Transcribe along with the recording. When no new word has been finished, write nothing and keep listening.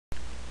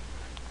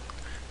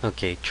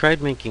Okay,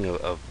 tried making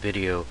a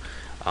video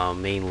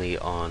mainly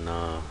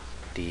on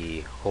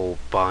the whole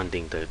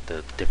bonding,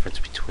 the difference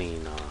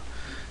between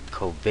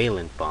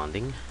covalent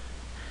bonding,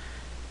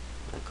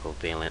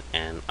 covalent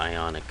and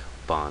ionic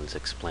bonds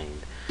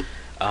explained.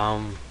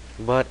 Um,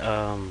 but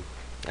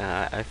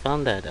I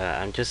found that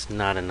I'm just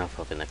not enough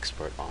of an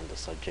expert on the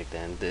subject,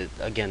 and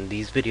again,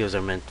 these videos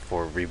are meant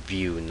for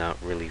review, not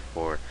really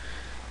for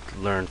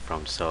learn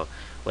from. So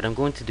what I'm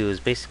going to do is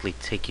basically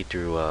take you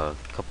through a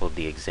couple of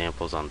the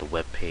examples on the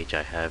web page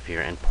I have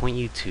here and point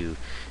you to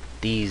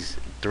these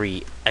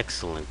three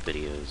excellent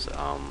videos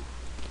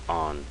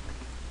on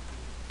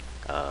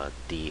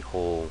the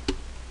whole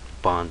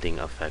bonding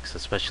effects,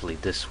 especially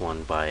this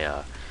one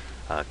by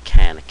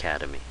Khan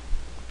Academy.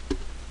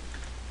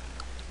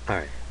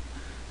 Alright,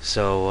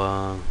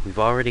 so we've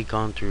already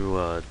gone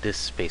through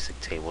this basic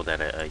table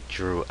that I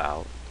drew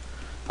out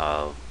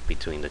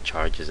between the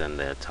charges and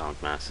the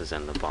atomic masses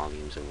and the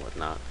volumes and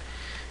whatnot.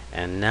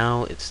 And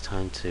now it's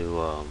time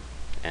to,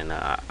 and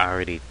I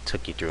already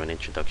took you through an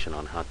introduction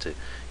on how to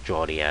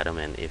draw the atom.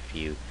 And if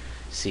you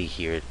see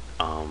here,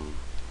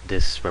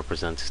 this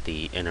represents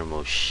the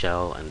innermost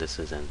shell, and this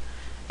is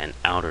an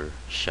outer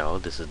shell.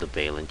 This is the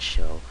valence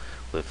shell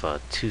with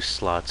two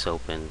slots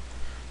open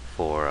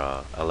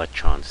for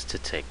electrons to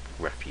take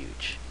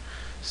refuge.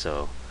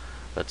 So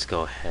let's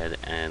go ahead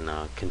and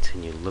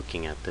continue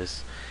looking at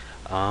this.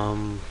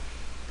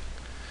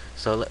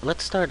 So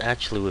let's start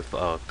actually with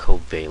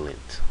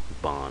covalent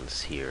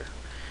bonds here.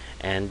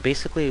 And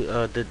basically,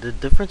 the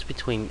difference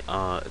between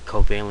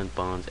covalent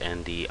bonds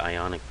and the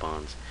ionic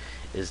bonds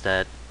is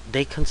that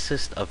they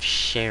consist of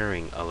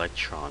sharing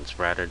electrons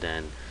rather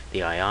than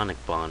the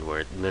ionic bond,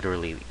 where it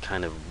literally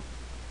kind of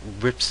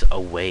rips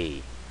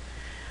away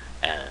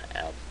an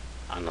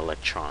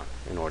electron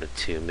in order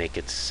to make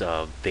its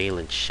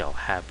valence shell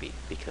happy,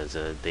 because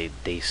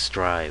they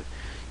strive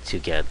to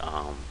get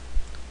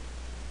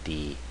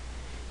the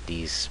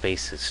these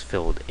spaces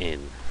filled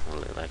in.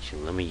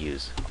 Actually, let me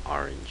use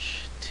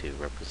orange to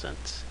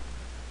represent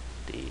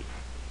the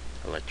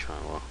electron.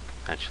 Well,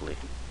 actually,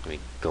 let me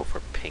go for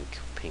pink.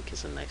 Pink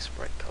is a nice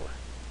bright color.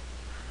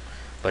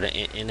 But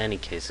in any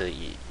case,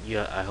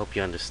 I hope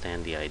you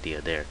understand the idea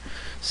there.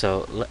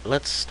 So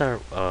let's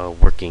start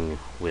working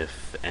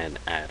with an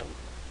atom.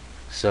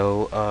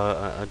 So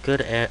a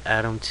good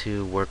atom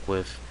to work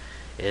with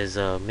is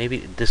maybe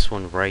this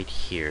one right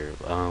here.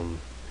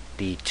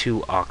 The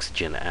two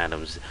oxygen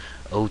atoms,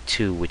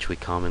 O2, which we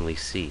commonly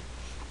see.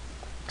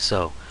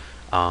 So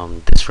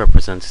this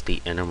represents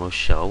the innermost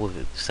shell,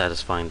 with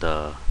satisfying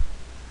the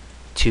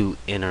two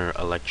inner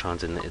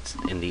electrons in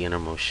the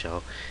innermost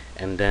shell,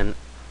 and then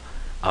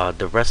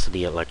the rest of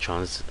the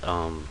electrons,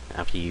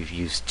 after you've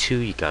used two,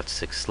 you got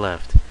 6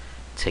 left,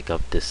 take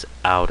up this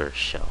outer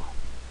shell.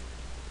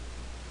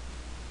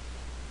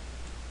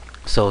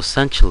 So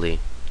essentially,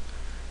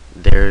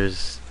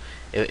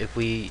 if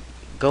we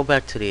go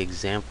back to the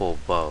example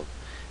above,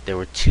 there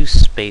were two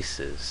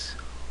spaces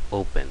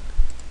open.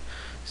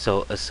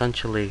 So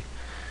essentially,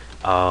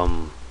 let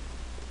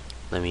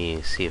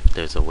me see if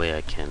there's a way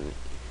I can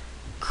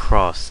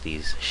cross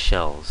these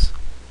shells.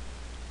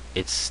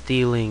 It's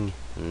stealing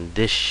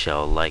this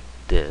shell like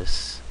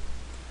this.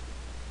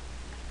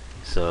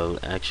 So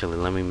actually,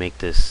 let me make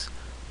this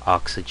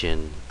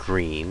oxygen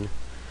green.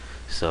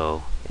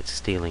 So it's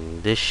stealing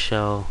this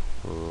shell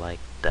like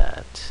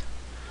that,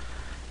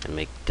 and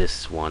make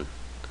this one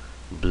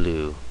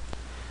blue.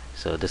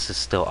 So this is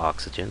still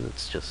oxygen,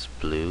 it's just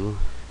blue,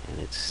 and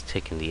it's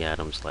taking the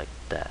atoms like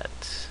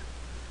that.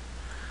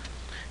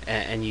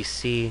 And you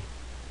see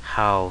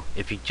how,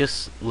 if you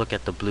just look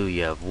at the blue,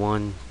 you have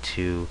 1,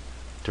 2,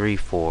 3,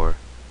 4,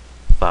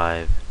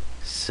 5,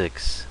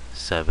 6,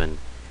 7,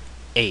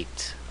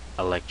 8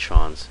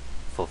 electrons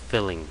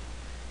fulfilling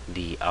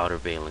the outer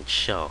valence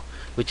shell,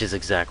 which is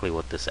exactly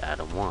what this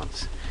atom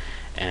wants.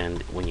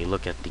 And when you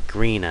look at the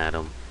green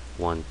atom,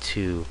 1,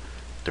 2,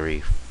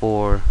 3,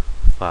 4,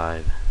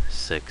 5,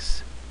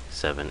 6,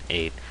 7,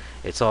 8,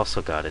 it's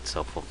also got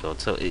itself fulfilled.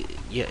 So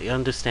you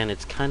understand,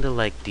 it's kind of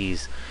like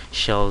these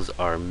shells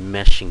are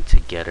meshing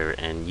together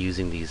and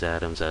using these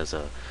atoms as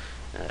a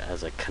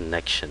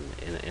connection,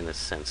 in a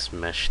sense,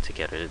 mesh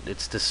together.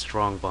 It's this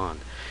strong bond.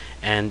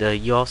 And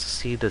you also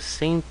see the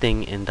same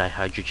thing in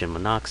dihydrogen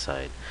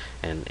monoxide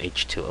and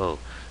H2O.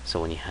 So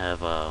when you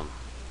have, let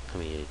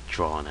me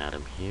draw an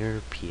atom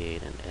here,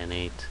 P8 and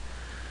N8,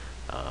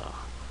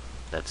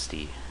 that's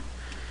the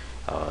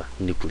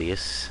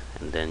nucleus,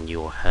 and then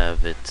you'll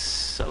have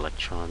its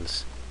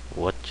electrons.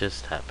 What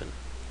just happened?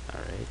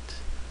 Alright.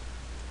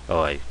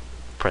 Oh, I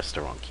pressed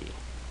the wrong key.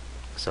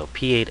 So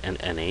P8 and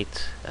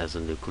N8 as a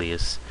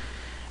nucleus,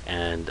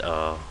 and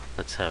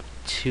let's have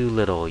two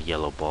little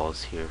yellow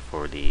balls here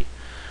for the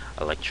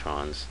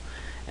electrons,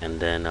 and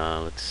then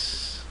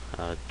let's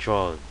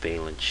draw a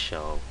valence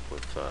shell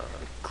with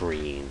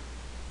green.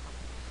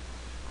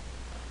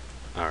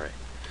 Alright,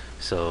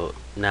 so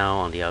now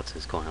on the outside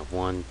it's going to have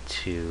 1,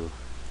 2,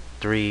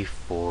 3,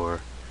 4,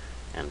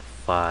 and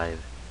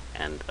 5,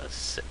 and a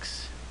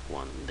 6.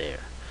 One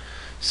there.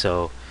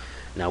 So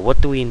Now,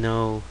 what do we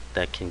know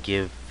that can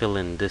fill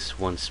in this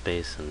one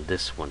space and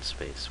this one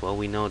space? Well,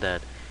 we know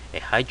that a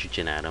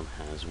hydrogen atom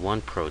has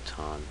one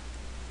proton,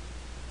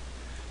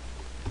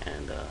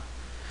 and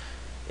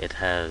it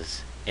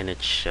has in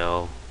its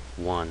shell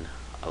one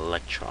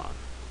electron.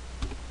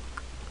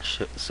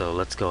 So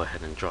let's go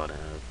ahead and draw that.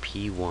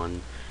 P1,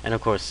 and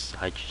of course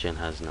hydrogen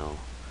has no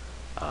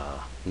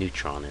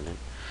neutron in it.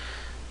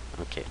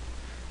 Okay,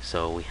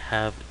 so we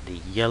have the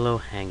yellow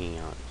hanging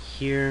out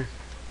here,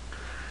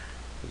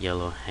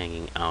 yellow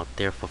hanging out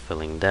there,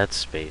 fulfilling that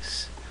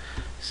space.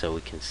 So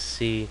we can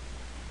see,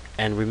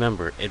 and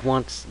remember, it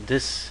wants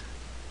this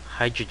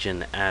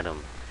hydrogen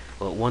atom.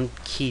 Well, one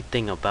key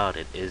thing about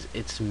it is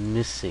it's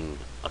missing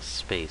a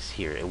space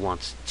here. It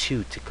wants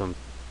two to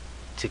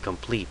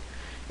complete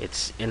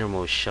its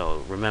innermost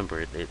shell.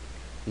 Remember, it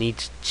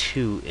needs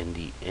two in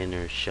the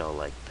inner shell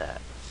like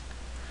that.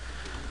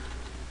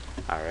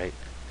 Alright,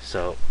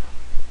 so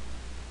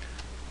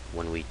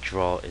when we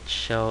draw its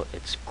shell,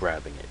 it's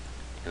grabbing it,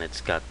 and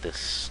it's got this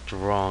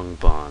strong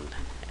bond.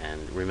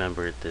 And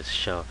remember, this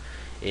shell,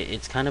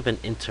 it's kind of an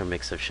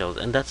intermix of shells,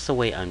 and that's the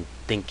way I'm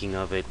thinking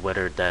of it.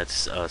 Whether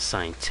that's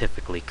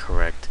scientifically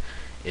correct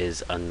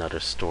is another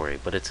story,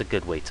 but it's a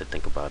good way to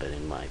think about it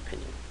in my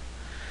opinion.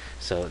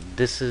 So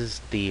this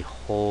is the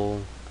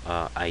whole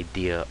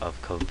idea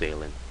of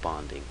covalent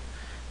bonding.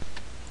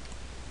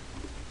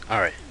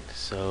 Alright,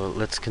 so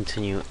let's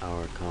continue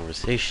our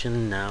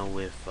conversation now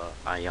with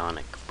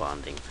ionic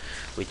bonding,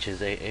 which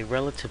is a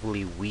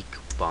relatively weak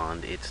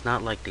bond. It's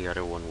not like the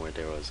other one where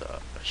there was a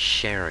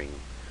sharing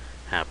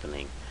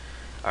happening.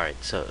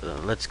 Alright, so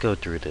let's go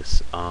through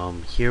this.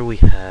 Here we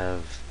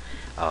have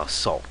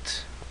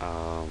salt,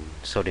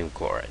 sodium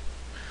chloride.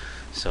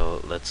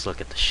 So let's look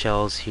at the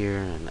shells here,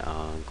 and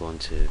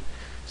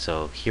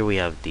so here we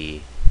have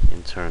the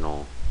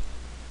internal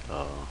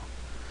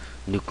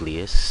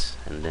nucleus,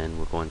 and then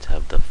we're going to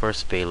have the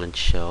first valence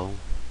shell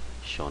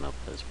shown up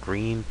as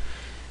green.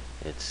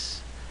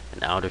 It's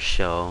an outer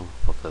shell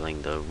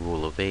fulfilling the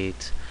rule of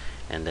 8,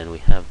 and then we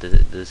have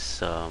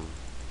this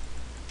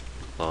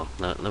well,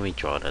 let me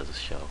draw it as a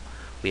shell.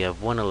 We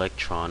have one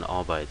electron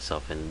all by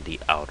itself in the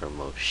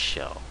outermost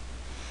shell.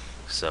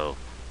 So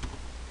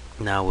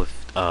now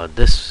with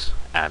this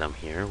atom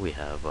here, we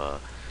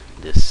have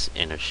this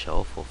inner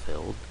shell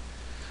fulfilled,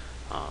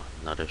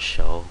 another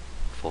shell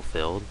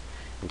fulfilled,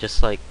 and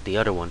just like the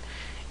other one,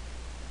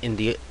 in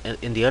the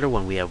other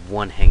one we have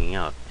one hanging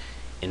out.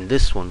 In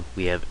this one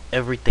we have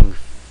everything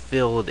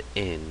filled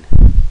in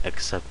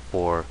except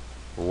for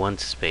one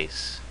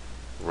space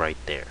right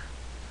there.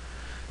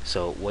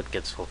 So what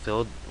gets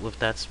fulfilled with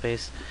that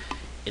space?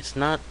 It's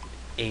not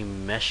a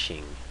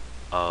meshing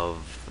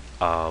of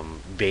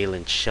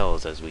valence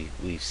shells as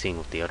we've seen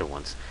with the other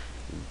ones.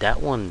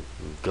 That one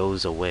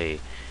goes away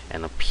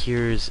and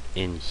appears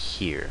in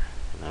here.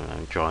 And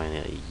I'm drawing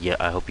it. Yeah,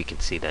 I hope you can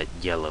see that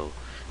yellow,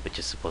 which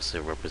is supposed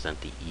to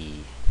represent the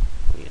E.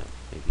 Yeah,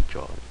 maybe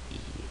draw an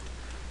E.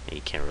 Yeah,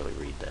 you can't really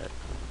read that.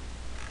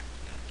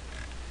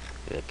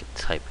 Maybe I could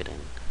type it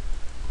in.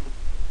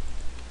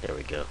 There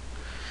we go.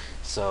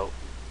 So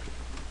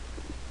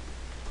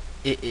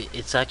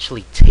it's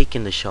actually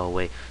taken the shell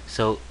away.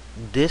 So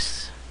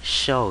this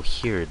shell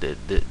here,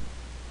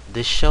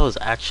 this shell is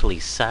actually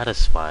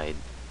satisfied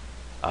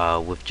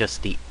with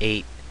just the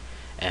 8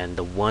 and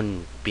the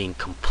 1 being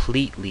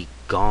completely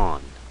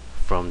gone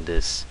from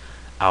this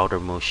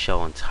outermost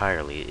shell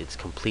entirely. It's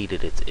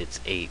completed its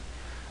 8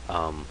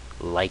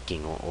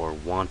 liking or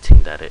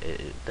wanting that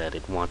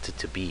it wanted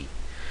to be,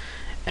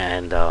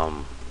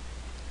 and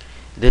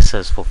this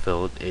has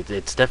fulfilled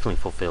it's definitely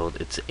fulfilled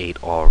its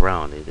 8 all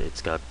around.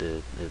 It's got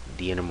the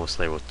innermost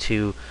layer with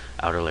 2,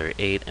 outer layer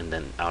 8, and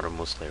then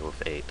outermost layer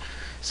with 8.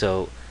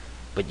 So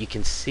but you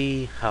can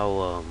see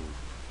how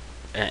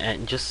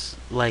and just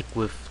like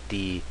with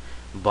the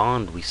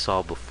bond we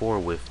saw before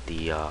with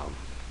the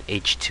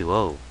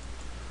H2O,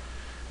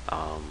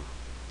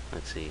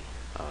 let's see,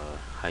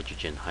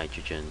 hydrogen,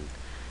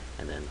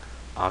 and then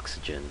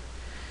oxygen.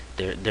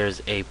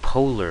 There's a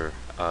polar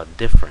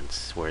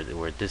difference where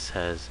this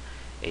has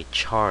a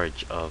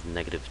charge of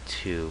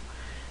 -2,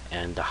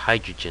 and the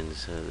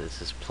hydrogens,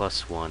 this is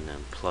 +1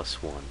 and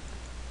 +1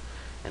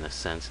 in a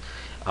sense.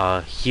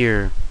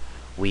 Here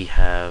we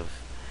have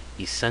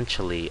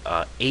essentially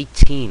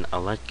 18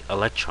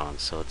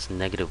 electrons, so it's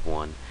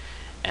 -1,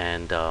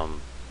 and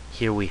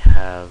here we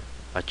have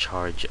a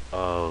charge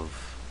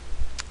of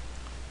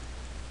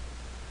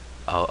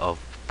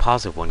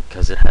 +1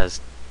 because it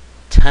has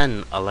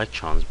 10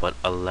 electrons but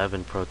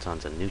 11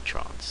 protons and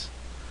neutrons.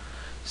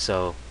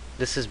 So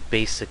this is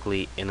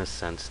basically, in a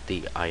sense,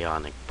 the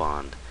ionic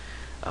bond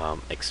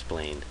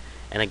explained.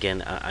 And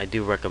again, I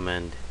do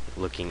recommend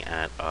looking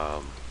at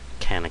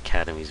Khan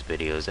Academy's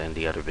videos and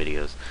the other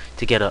videos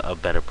to get a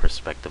better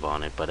perspective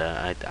on it. But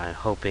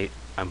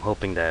I'm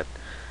hoping that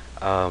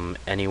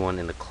anyone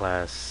in the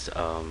class,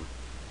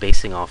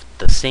 basing off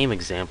the same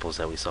examples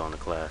that we saw in the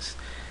class,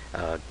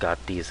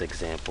 got these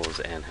examples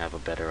and have a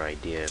better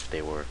idea if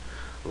they were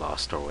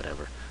lost or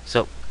whatever.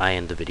 So I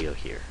end the video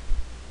here.